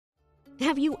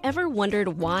Have you ever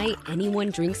wondered why anyone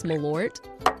drinks Malort?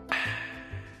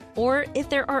 Or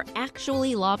if there are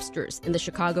actually lobsters in the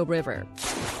Chicago River?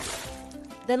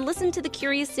 Then listen to the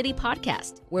Curious City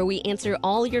podcast, where we answer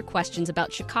all your questions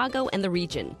about Chicago and the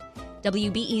region.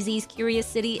 WBEZ's Curious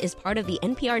City is part of the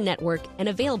NPR network and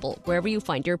available wherever you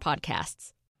find your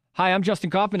podcasts. Hi, I'm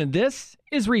Justin Kaufman, and this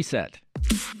is Reset.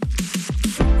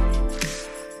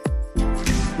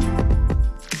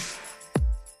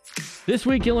 This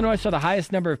week, Illinois saw the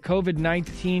highest number of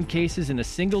COVID-19 cases in a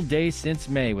single day since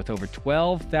May, with over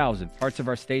 12,000. Parts of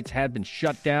our states had been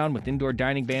shut down, with indoor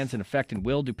dining bans in effect in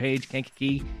Will, DuPage,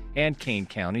 Kankakee, and Kane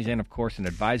counties, and, of course, an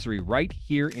advisory right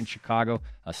here in Chicago,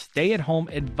 a stay-at-home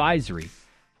advisory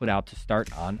put out to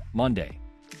start on Monday.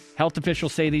 Health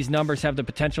officials say these numbers have the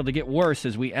potential to get worse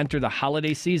as we enter the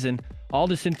holiday season. All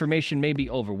this information may be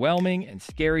overwhelming and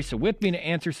scary, so with me to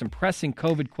answer some pressing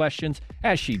COVID questions,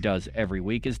 as she does every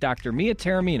week, is Dr. Mia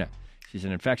Taormina. She's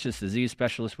an infectious disease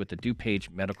specialist with the DuPage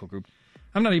Medical Group.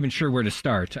 I'm not even sure where to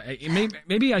start.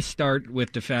 Maybe I start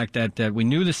with the fact that we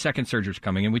knew the second surge was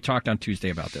coming, and we talked on Tuesday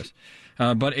about this,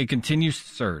 but it continues to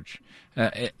surge.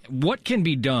 What can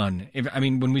be done?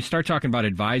 When we start talking about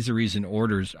advisories and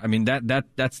orders,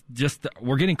 that's just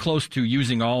we're getting close to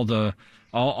using all the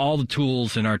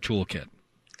tools in our toolkit.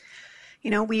 You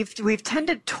know, we've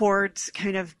tended towards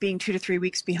kind of being 2 to 3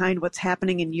 weeks behind what's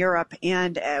happening in Europe,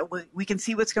 and we can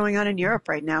see what's going on in Europe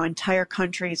right now. Entire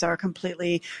countries are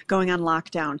completely going on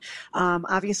lockdown.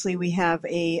 Obviously, we have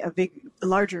a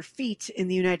larger feat in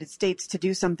the United States to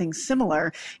do something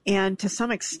similar, and to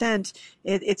some extent,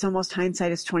 it's almost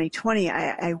hindsight is 2020.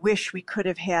 I wish we could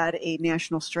have had a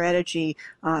national strategy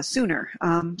sooner.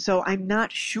 So I'm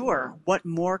not sure what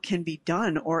more can be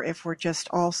done, or if we're just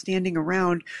all standing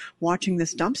around watching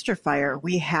this dumpster fire.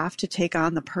 We have to take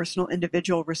on the personal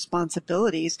individual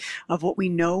responsibilities of what we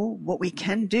know, what we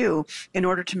can do in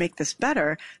order to make this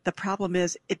better. The problem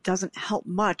is it doesn't help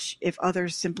much if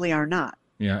others simply are not.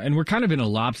 Yeah, and we're kind of in a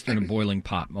lobster in a boiling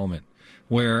pot moment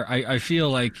where I feel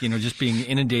like, just being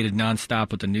inundated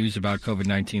nonstop with the news about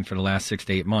COVID-19 for the last 6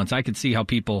 to 8 months, I could see how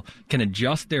people can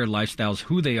adjust their lifestyles,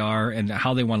 who they are and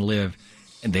how they want to live.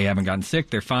 And they haven't gotten sick.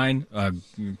 They're fine.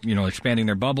 Expanding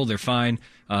their bubble. They're fine.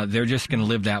 They're just going to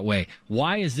live that way.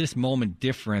 Why is this moment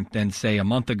different than, say, a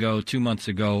month ago, 2 months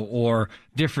ago, or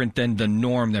different than the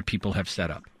norm that people have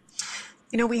set up?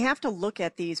 We have to look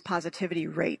at these positivity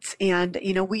rates, and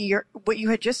what you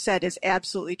had just said is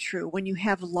absolutely true. When you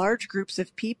have large groups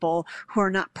of people who are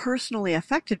not personally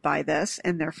affected by this,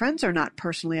 and their friends are not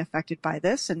personally affected by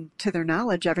this, and to their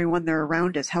knowledge, everyone they're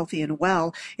around is healthy and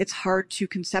well, it's hard to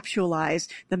conceptualize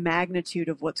the magnitude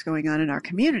of what's going on in our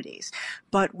communities.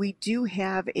 But we do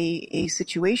have a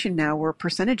situation now where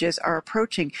percentages are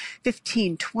approaching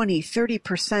 15, 20,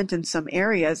 30% in some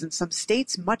areas, in some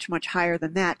states much, much higher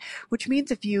than that, which means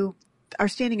if you are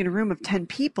standing in a room of 10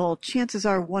 people, chances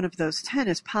are one of those 10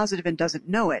 is positive and doesn't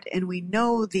know it. And we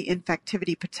know the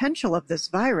infectivity potential of this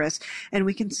virus, and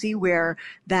we can see where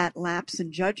that lapse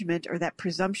in judgment or that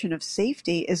presumption of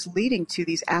safety is leading to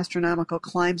these astronomical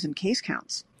climbs in case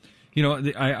counts.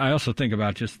 I also think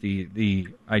about just the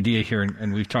idea here,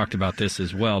 and we've talked about this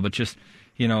as well, but just,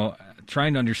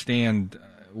 trying to understand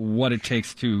what it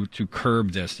takes to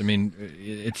curb this.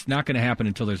 It's not going to happen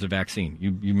until there's a vaccine.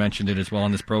 You mentioned it as well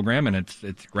on this program, and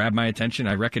it's grabbed my attention.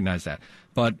 I recognize that.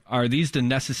 But are these the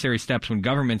necessary steps when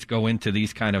governments go into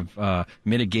these kind of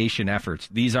mitigation efforts?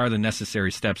 These are the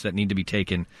necessary steps that need to be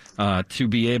taken to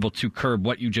be able to curb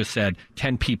what you just said,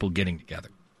 10 people getting together.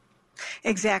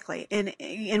 Exactly.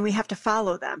 And we have to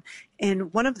follow them.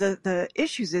 And one of the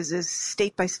issues is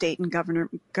state by state and governor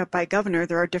by governor,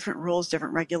 there are different rules,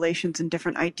 different regulations, and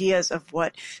different ideas of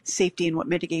what safety and what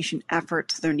mitigation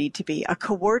efforts there need to be. A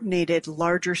coordinated,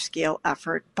 larger scale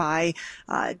effort by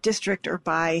district or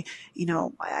by,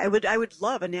 I would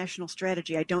love a national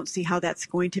strategy. I don't see how that's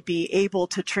going to be able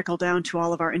to trickle down to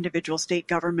all of our individual state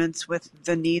governments with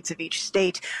the needs of each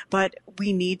state, but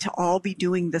we need to all be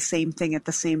doing the same thing at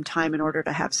the same time in order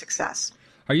to have success.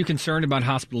 Are you concerned about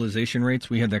hospitalization rates?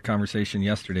 We had that conversation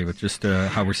yesterday with just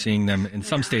how we're seeing them in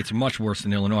some states much worse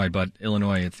than Illinois, but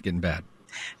Illinois, it's getting bad.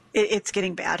 It's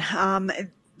getting bad.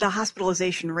 The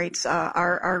hospitalization rates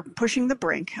are pushing the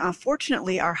brink.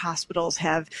 Fortunately, our hospitals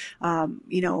have,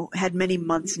 had many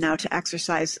months now to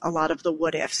exercise a lot of the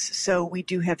what ifs. So we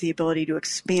do have the ability to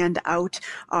expand out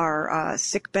our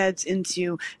sick beds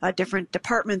into different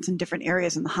departments and different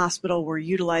areas in the hospital. We're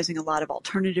utilizing a lot of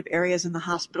alternative areas in the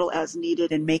hospital as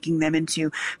needed and making them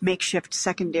into makeshift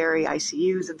secondary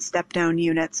ICUs and step-down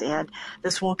units. And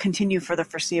this will continue for the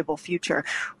foreseeable future.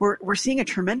 We're seeing a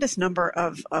tremendous number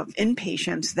of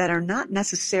inpatients therapies that are not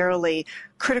necessarily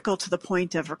critical to the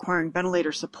point of requiring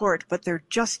ventilator support, but they're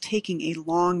just taking a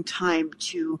long time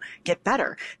to get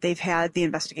better. They've had the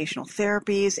investigational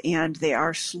therapies and they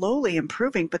are slowly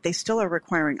improving, but they still are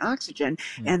requiring oxygen,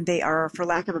 and they are, for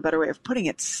lack of a better way of putting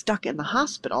it, stuck in the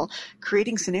hospital,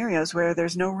 creating scenarios where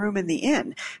there's no room in the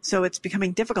inn. So it's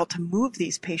becoming difficult to move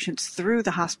these patients through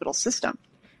the hospital system.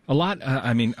 A lot,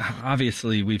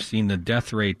 obviously we've seen the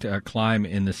death rate climb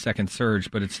in the second surge,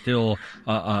 but it's still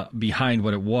behind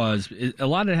what it was. A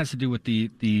lot of it has to do with the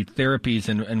therapies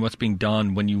and what's being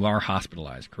done when you are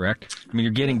hospitalized, correct? I mean,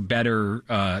 you're getting better,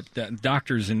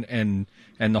 doctors and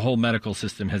the whole medical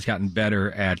system has gotten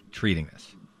better at treating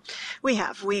this. We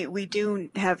have. We do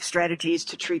have strategies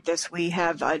to treat this. We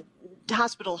have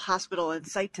hospital and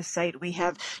site to site. We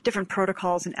have different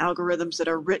protocols and algorithms that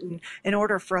are written in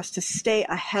order for us to stay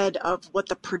ahead of what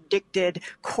the predicted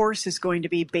course is going to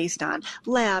be based on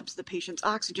labs, the patient's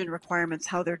oxygen requirements,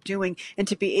 how they're doing, and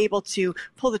to be able to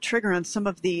pull the trigger on some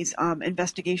of these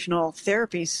investigational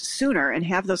therapies sooner and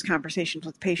have those conversations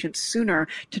with patients sooner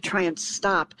to try and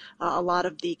stop a lot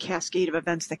of the cascade of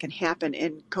events that can happen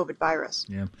in COVID virus.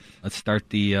 Yeah. Let's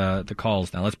start the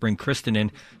calls now. Let's bring Kristen in.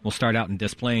 We'll start out in Des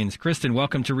Plaines. Kristen,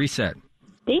 welcome to Reset.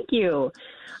 Thank you.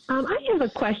 I have a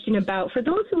question about, for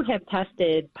those who have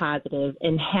tested positive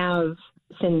and have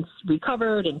since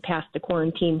recovered and passed the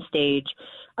quarantine stage,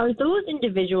 are those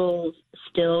individuals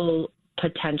still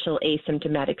potential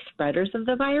asymptomatic spreaders of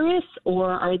the virus,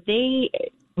 or are they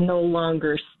no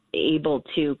longer able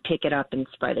to pick it up and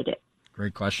spread it?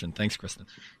 Great question. Thanks, Kristen.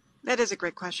 That is a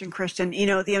great question, Christian. You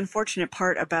know, the unfortunate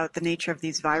part about the nature of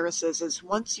these viruses is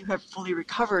once you have fully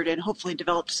recovered and hopefully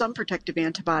developed some protective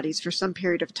antibodies for some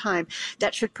period of time,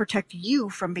 that should protect you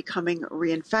from becoming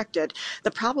reinfected. The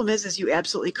problem is you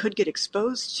absolutely could get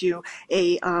exposed to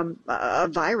a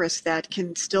virus that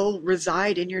can still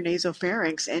reside in your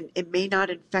nasopharynx, and it may not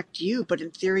infect you, but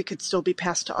in theory could still be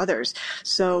passed to others.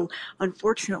 So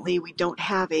unfortunately, we don't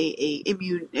have a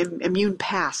immune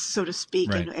pass, so to speak,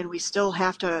 right. and we still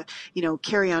have to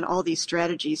carry on all these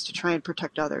strategies to try and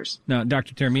protect others. Now,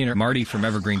 Dr. Taormina, Marty from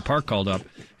Evergreen Park called up,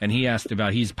 and he asked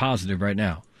about, he's positive right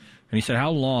now. And he said,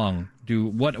 how long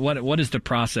what is the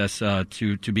process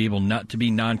to be able not to be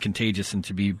non-contagious and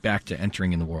to be back to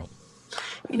entering in the world?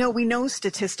 You know, we know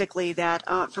statistically that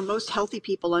for most healthy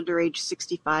people under age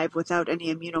 65 without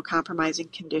any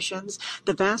immunocompromising conditions,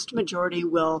 the vast majority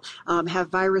will have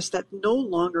virus that no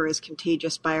longer is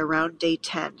contagious by around day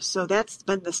 10. So that's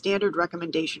been the standard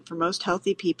recommendation for most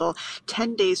healthy people,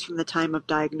 10 days from the time of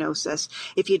diagnosis.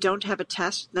 If you don't have a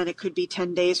test, then it could be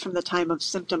 10 days from the time of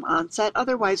symptom onset.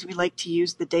 Otherwise, we like to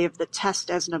use the day of the test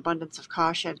as an abundance of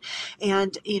caution.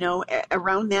 And,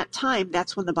 around that time,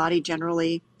 that's when the body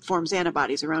generally forms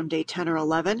antibodies around day 10 or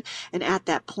 11. And at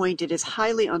that point, it is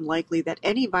highly unlikely that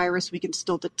any virus we can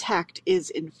still detect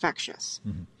is infectious.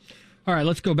 Mm-hmm. All right,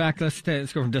 let's go back. Let's go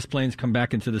from Des Plaines, come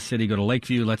back into the city, go to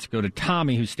Lakeview. Let's go to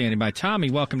Tommy, who's standing by. Tommy,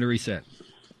 welcome to Reset.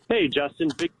 Hey, Justin,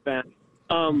 big fan.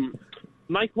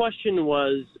 My question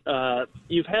was,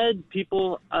 you've had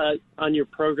people on your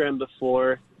program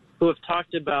before who have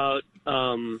talked about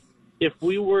if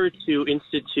we were to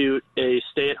institute a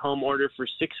stay-at-home order for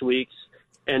 6 weeks,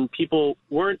 and people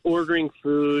weren't ordering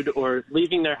food or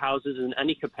leaving their houses in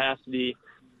any capacity,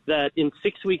 that in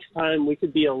 6 weeks' time we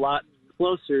could be a lot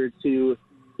closer to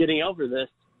getting over this.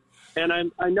 And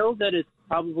I know that it's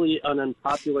probably an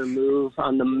unpopular move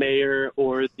on the mayor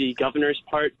or the governor's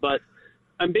part, but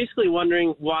I'm basically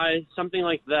wondering why something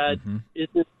like that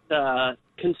isn't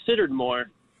considered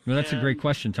more. Well, that's a great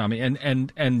question, Tommy.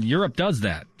 And Europe does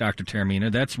that, Dr.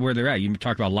 Taormina. That's where they're at. You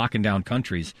talk about locking down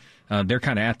countries. They're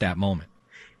kind of at that moment.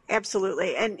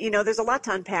 Absolutely. And, there's a lot to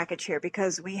unpackage here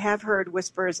because we have heard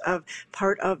whispers of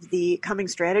part of the coming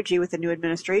strategy with the new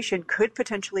administration could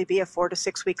potentially be a 4 to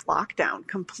 6 week lockdown,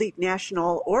 complete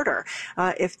national order,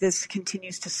 if this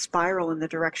continues to spiral in the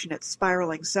direction it's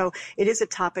spiraling. So it is a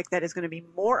topic that is going to be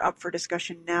more up for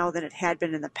discussion now than it had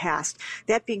been in the past.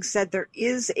 That being said, there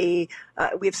is we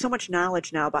have so much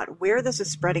knowledge now about where this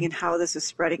is spreading and how this is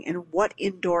spreading and what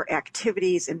indoor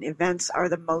activities and events are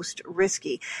the most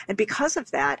risky. And because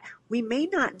of that, we may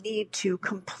not need to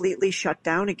completely shut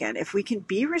down again. If we can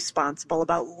be responsible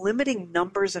about limiting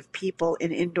numbers of people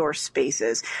in indoor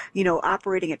spaces,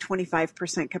 operating at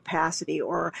 25% capacity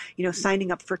or,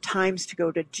 signing up for times to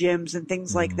go to gyms and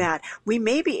things like that, we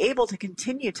may be able to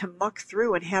continue to muck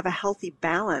through and have a healthy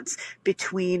balance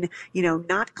between,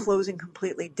 not closing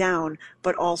completely down,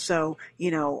 but also,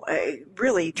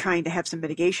 really trying to have some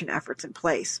mitigation efforts in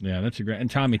place. Yeah, that's a great.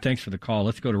 And Tommy, thanks for the call.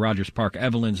 Let's go to Rogers Park.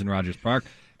 Evelyn's in Rogers Park.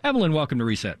 Evelyn, welcome to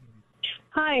Reset.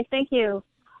 Hi, thank you.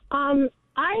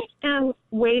 I am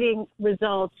waiting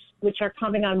results, which are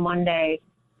coming on Monday,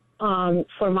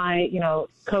 for my,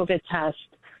 COVID test.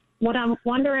 What I'm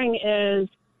wondering is,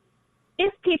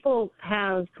 if people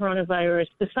have coronavirus,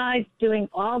 besides doing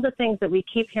all the things that we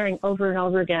keep hearing over and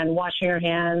over again, washing your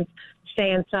hands,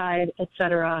 stay inside,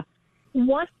 etc.,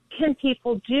 what can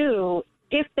people do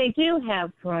if they do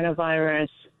have coronavirus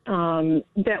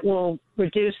that will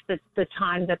reduce the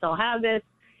time that they'll have it?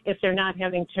 If they're not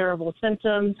having terrible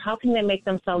symptoms, how can they make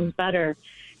themselves better?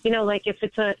 Like if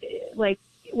it's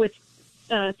with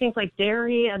things like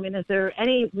dairy. I mean, is there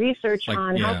any research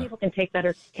on how people can take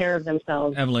better care of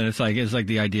themselves? Evelyn, it's like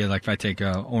the idea, like if I take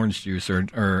orange juice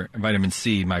or vitamin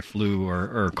C, my flu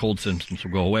or cold symptoms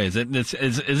will go away. Is there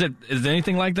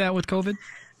anything like that with COVID?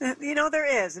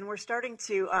 There is, and we're starting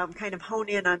to kind of hone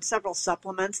in on several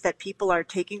supplements that people are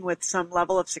taking with some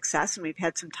level of success, and we've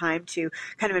had some time to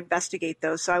kind of investigate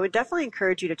those. So I would definitely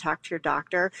encourage you to talk to your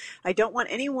doctor. I don't want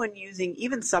anyone using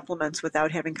even supplements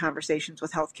without having conversations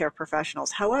with healthcare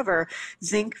professionals. However,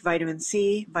 zinc, vitamin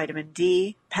C, vitamin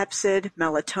D, Pepsid,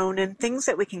 melatonin, things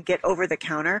that we can get over the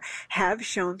counter have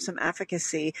shown some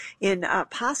efficacy in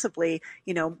possibly,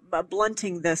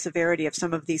 blunting the severity of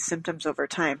some of these symptoms over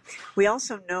time. We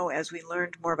also know, as we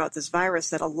learned more about this virus,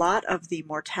 that a lot of the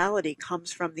mortality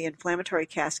comes from the inflammatory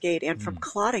cascade and from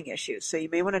clotting issues. So you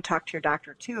may want to talk to your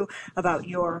doctor, too, about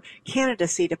your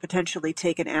candidacy to potentially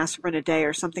take an aspirin a day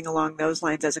or something along those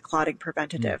lines as a clotting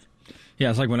preventative. Yeah,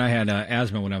 it's like when I had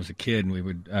asthma when I was a kid,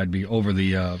 and I'd be over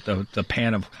the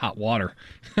pan of hot water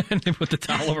and then put the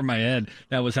towel over my head.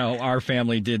 That was how our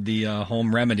family did the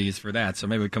home remedies for that. So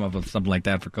maybe we come up with something like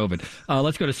that for COVID.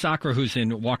 Let's go to Sakura, who's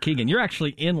in Waukegan. You're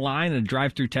actually in line at a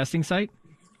drive-through testing site?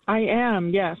 I am,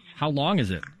 yes. How long is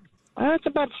it? It's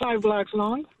about 5 blocks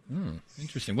long.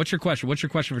 Interesting. What's your question? What's your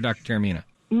question for Dr. Taormina?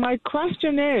 My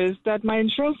question is that my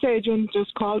insurance agent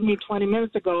just called me 20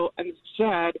 minutes ago and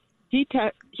said he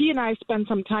and I spent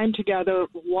some time together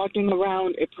walking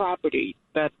around a property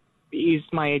that he's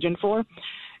my agent for,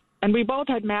 and we both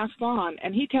had masks on,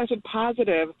 and he tested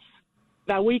positive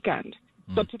that weekend.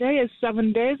 So today is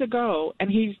 7 days ago, and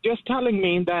he's just telling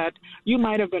me that you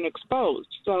might have been exposed.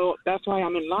 So that's why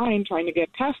I'm in line trying to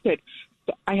get tested.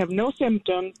 I have no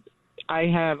symptoms. I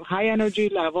have high energy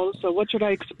levels. So what should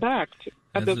I expect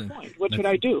at this point? What should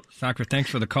I do? Sakura, thanks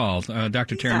for the call.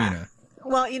 Dr. Taormina.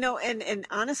 Well, and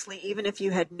honestly, even if you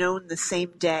had known the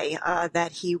same day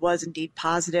that he was indeed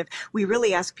positive, we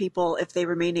really ask people, if they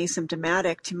remain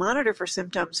asymptomatic, to monitor for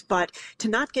symptoms, but to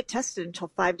not get tested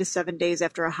until 5 to 7 days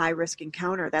after a high-risk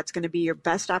encounter. That's going to be your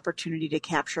best opportunity to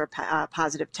capture a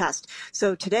positive test.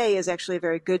 So today is actually a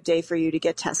very good day for you to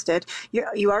get tested.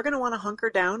 You are going to want to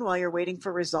hunker down while you're waiting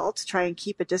for results. Try and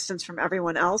keep a distance from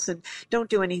everyone else, and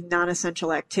don't do any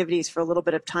non-essential activities for a little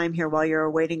bit of time here while you're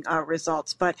awaiting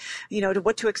results. But, to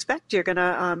what to expect, you're going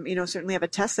to, certainly have a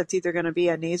test that's either going to be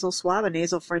a nasal swab, a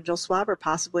nasal pharyngeal swab, or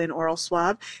possibly an oral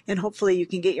swab. And hopefully you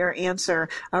can get your answer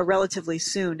relatively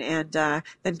soon and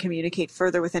then communicate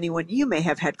further with anyone you may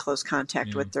have had close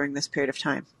contact with during this period of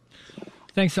time.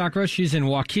 Thanks, Sakura. She's in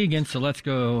Waukegan, so let's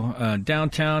go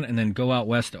downtown and then go out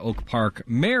west to Oak Park.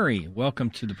 Mary, welcome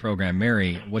to the program.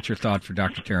 Mary, what's your thought for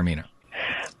Dr. Taormina?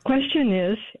 Question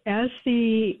is, as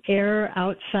the air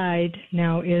outside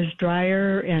now is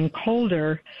drier and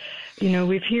colder,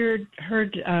 we've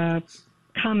heard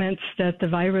comments that the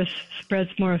virus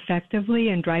spreads more effectively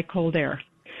in dry, cold air.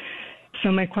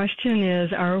 So my question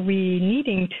is, are we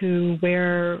needing to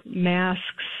wear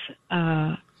masks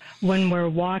when we're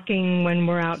walking, when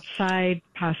we're outside,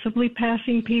 possibly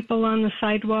passing people on the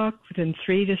sidewalk within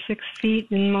 3 to 6 feet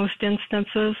in most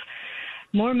instances?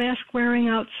 More mask wearing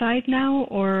outside now,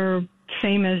 or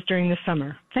same as during the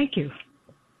summer? Thank you.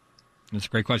 That's a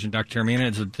great question, Dr.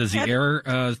 Taormina. Does the air,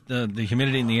 the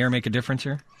humidity in the air make a difference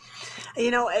here?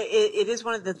 It is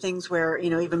one of the things where,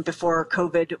 even before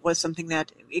COVID was something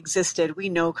that existed, we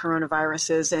know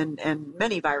coronaviruses and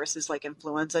many viruses like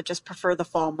influenza just prefer the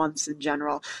fall months in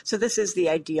general. So this is the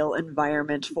ideal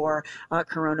environment for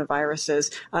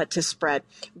coronaviruses to spread.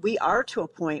 We are to a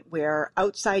point where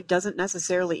outside doesn't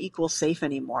necessarily equal safe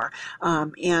anymore.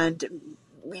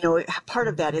 Part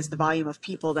of that is the volume of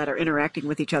people that are interacting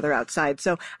with each other outside.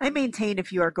 So I maintain,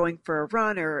 if you are going for a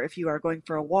run or if you are going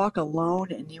for a walk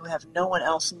alone and you have no one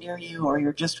else near you, or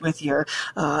you're just with your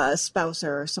spouse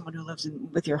or someone who lives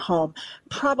with your home,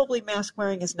 probably mask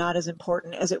wearing is not as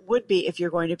important as it would be if you're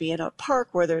going to be in a park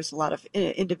where there's a lot of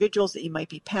individuals that you might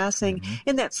be passing. Mm-hmm.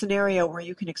 In that scenario where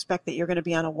you can expect that you're going to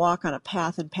be on a walk on a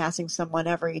path and passing someone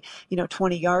every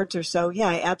 20 yards or so, yeah,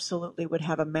 I absolutely would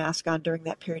have a mask on during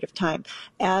that period of time.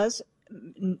 As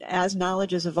as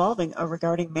knowledge is evolving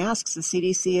regarding masks, the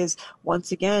CDC is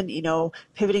once again,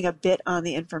 pivoting a bit on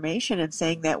the information and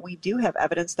saying that we do have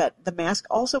evidence that the mask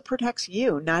also protects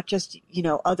you, not just,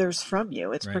 others from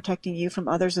you. It's protecting you from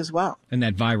others as well. And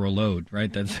that viral load,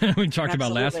 right? That's we talked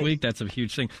about last week. That's a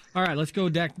huge thing. All right, let's go,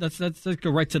 Dak. Let's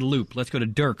go right to the loop. Let's go to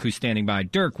Dirk, who's standing by.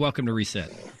 Dirk, welcome to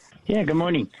Reset. Yeah, good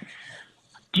morning.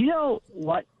 Do you know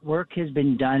what work has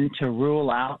been done to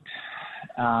rule out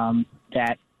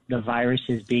that the virus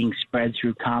is being spread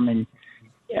through common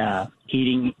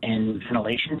heating and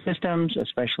ventilation systems,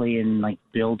 especially in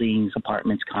buildings,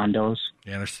 apartments, condos?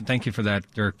 Yeah, thank you for that,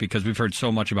 Dirk, because we've heard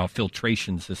so much about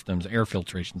filtration systems, air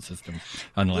filtration systems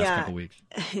in the last couple of weeks.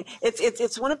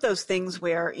 It's one of those things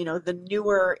where, the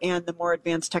newer and the more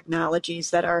advanced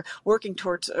technologies that are working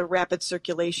towards a rapid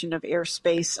circulation of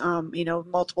airspace,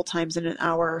 multiple times in an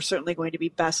hour are certainly going to be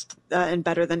best and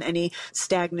better than any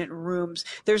stagnant rooms.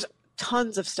 There's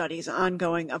tons of studies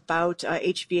ongoing about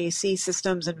HVAC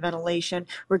systems and ventilation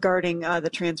regarding the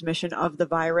transmission of the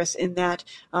virus in that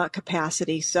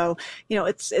capacity. So,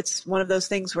 it's one of those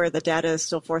things where the data is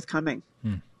still forthcoming.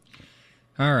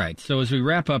 All right. So as we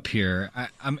wrap up here, I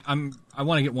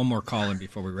want to get one more call in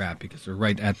before we wrap because we're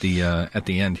right at the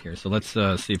end here. So let's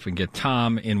see if we can get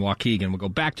Tom in Waukegan. We'll go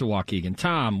back to Waukegan.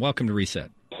 Tom, welcome to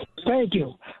Reset. Thank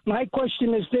you. My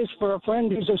question is this for a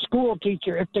friend who's a school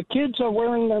teacher. If the kids are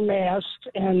wearing their masks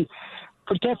and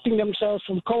protecting themselves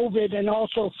from COVID and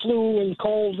also flu and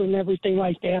cold and everything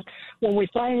like that, when we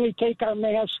finally take our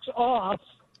masks off,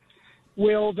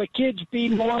 will the kids be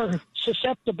more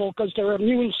susceptible because their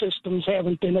immune systems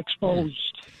haven't been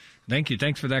exposed? Thank you.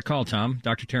 Thanks for that call, Tom.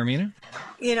 Dr. Taormina?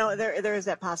 There is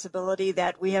that possibility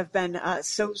that we have been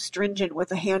so stringent with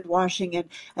the hand washing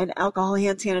and alcohol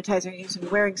hand sanitizer use and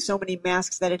wearing so many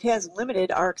masks that it has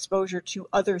limited our exposure to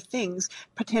other things,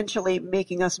 potentially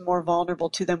making us more vulnerable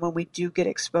to them when we do get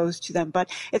exposed to them. But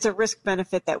it's a risk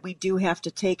benefit that we do have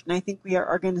to take. And I think we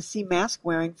are going to see mask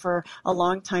wearing for a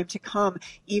long time to come,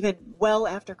 even well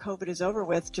after COVID is over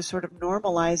with, just sort of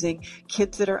normalizing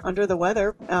kids that are under the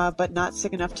weather but not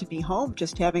sick enough to be home,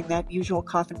 just having that usual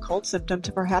cough and cold symptom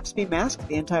to perhaps be masked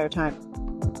the entire time.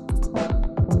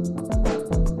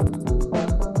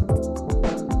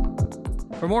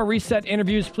 For more Reset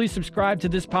interviews, please subscribe to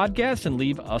this podcast and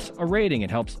leave us a rating.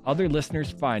 It helps other listeners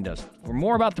find us. For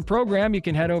more about the program, you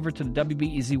can head over to the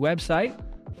WBEZ website.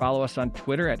 Follow us on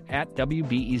Twitter at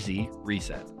WBEZ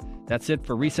Reset. That's it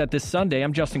for Reset this Sunday.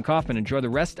 I'm Justin Kaufman. Enjoy the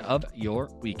rest of your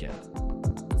weekend.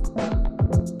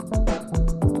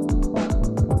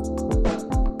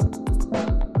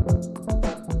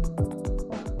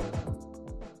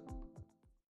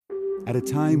 At a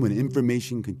time when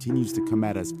information continues to come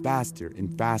at us faster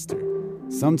and faster,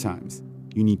 sometimes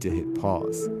you need to hit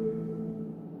pause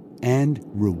and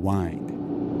rewind.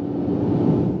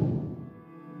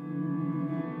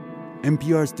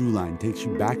 NPR's Throughline takes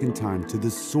you back in time to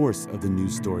the source of the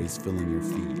news stories filling your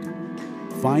feed.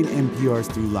 Find NPR's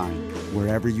Throughline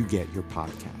wherever you get your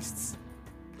podcasts.